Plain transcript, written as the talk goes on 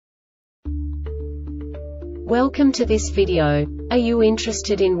Welcome to this video. Are you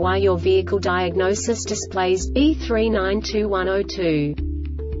interested in why your vehicle diagnosis displays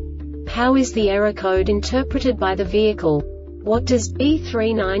B3921-02? How is the error code interpreted by the vehicle? What does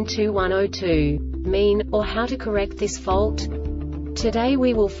B3921-02 mean, or how to correct this fault? Today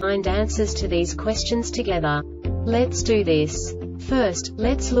we will find answers to these questions together. Let's do this. First,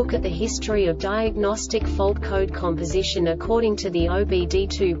 let's look at the history of diagnostic fault code composition according to the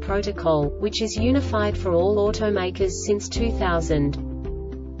OBD2 protocol, which is unified for all automakers since 2000.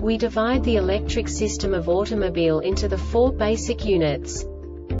 We divide the electric system of automobile into the four basic units: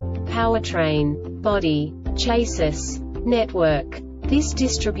 powertrain, body, chassis, network. This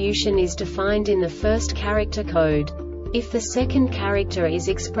distribution is defined in the first character code. If the second character is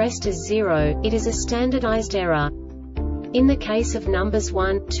expressed as 0, it is a standardized error. In the case of numbers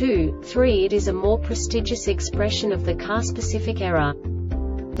 1, 2, 3, it is a more prestigious expression of the car-specific error.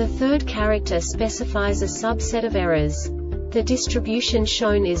 The third character specifies a subset of errors. The distribution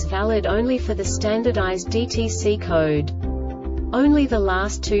shown is valid only for the standardized DTC code. Only the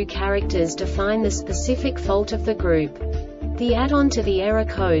last two characters define the specific fault of the group. The add-on to the error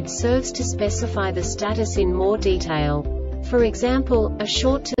code serves to specify the status in more detail. For example, a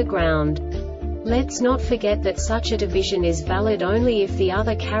short to the ground. Let's not forget that such a division is valid only if the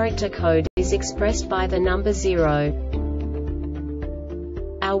other character code is expressed by the number 0.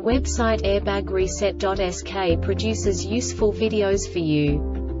 Our website airbagreset.sk produces useful videos for you.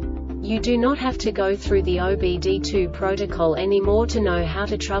 You do not have to go through the OBD2 protocol anymore to know how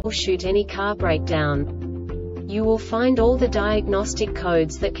to troubleshoot any car breakdown. You will find all the diagnostic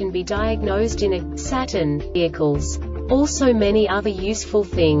codes that can be diagnosed in a Saturn vehicles. Also many other useful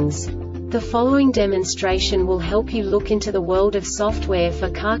things. The following demonstration will help you look into the world of software for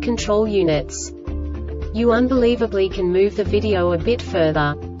car control units. You unbelievably can move the video a bit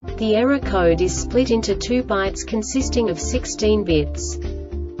further. The error code is split into 2 bytes consisting of 16 bits.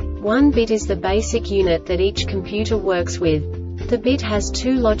 1 bit is the basic unit that each computer works with. The bit has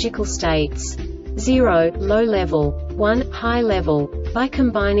 2 logical states: 0, low level, 1, high level. By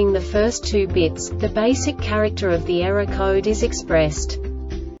combining the first 2 bits, the basic character of the error code is expressed.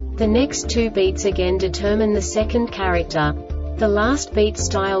 The next 2 beats again determine the second character. The last beat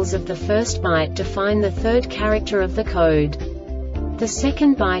styles of the first byte define the third character of the code. The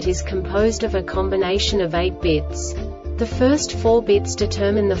second byte is composed of a combination of 8 bits. The first 4 bits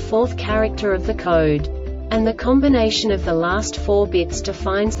determine the fourth character of the code. And the combination of the last 4 bits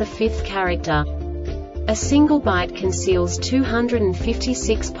defines the fifth character. A single byte conceals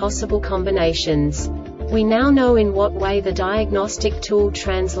 256 possible combinations. We now know in what way the diagnostic tool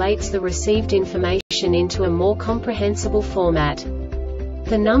translates the received information into a more comprehensible format.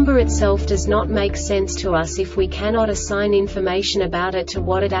 The number itself does not make sense to us if we cannot assign information about it to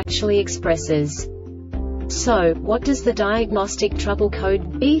what it actually expresses. So, what does the Diagnostic Trouble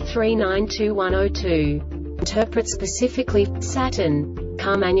Code B3921-02 interpret specifically for Saturn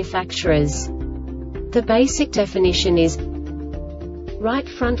car manufacturers? The basic definition is right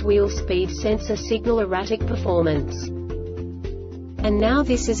front wheel speed sensor signal erratic performance. And now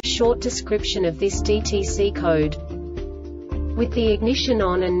this is a short description of this DTC code. With the ignition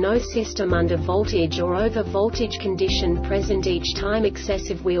on and no system under voltage or over voltage condition present each time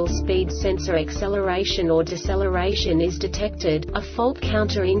excessive wheel speed sensor acceleration or deceleration is detected, a fault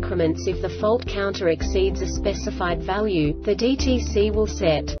counter increments. If the fault counter exceeds a specified value, the DTC will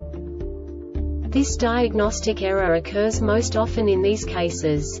set. This diagnostic error occurs most often in these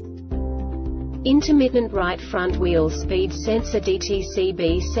cases: intermittent right front wheel speed sensor DTC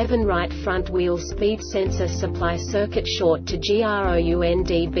B7 right front wheel speed sensor supply circuit short to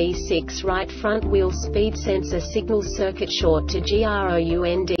s.r.o.the B6 right front wheel speed sensor signal circuit short to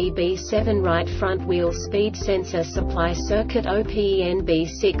s.r.o.the B7 right front wheel speed sensor supply circuit OPEN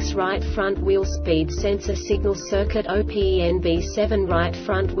B6 right front wheel speed sensor signal circuit OPEN B7 right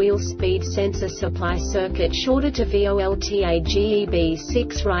front wheel speed sensor supply circuit shorted to VOLTA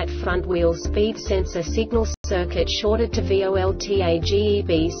GEB6 right front wheel speed sensor signal circuit shorted to VOLTA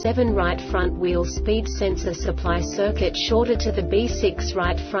GEB7 right front wheel speed sensor supply circuit shorted to the B6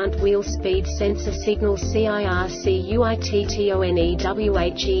 right front wheel speed sensor signal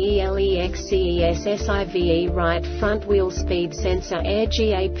CIRCUITTONEWHELEXCESSIVE right front wheel speed sensor air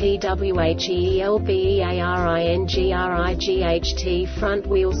GAPWHELBEARINGRIGHT front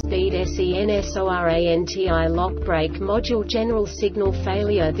wheel speed SENSORANTI lock brake module general signal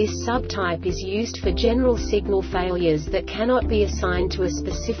failure. This subtype is used for general signal failures that cannot be assigned to a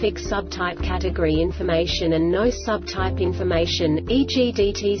specific subtype category information and no subtype information, e.g.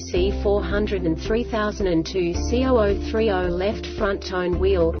 DTC 4003002 C0030 left front tone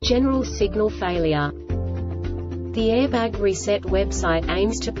wheel general signal failure. The Airbag Reset website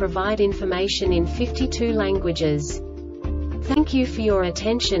aims to provide information in 52 languages. Thank you for your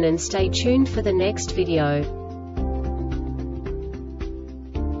attention and stay tuned for the next video.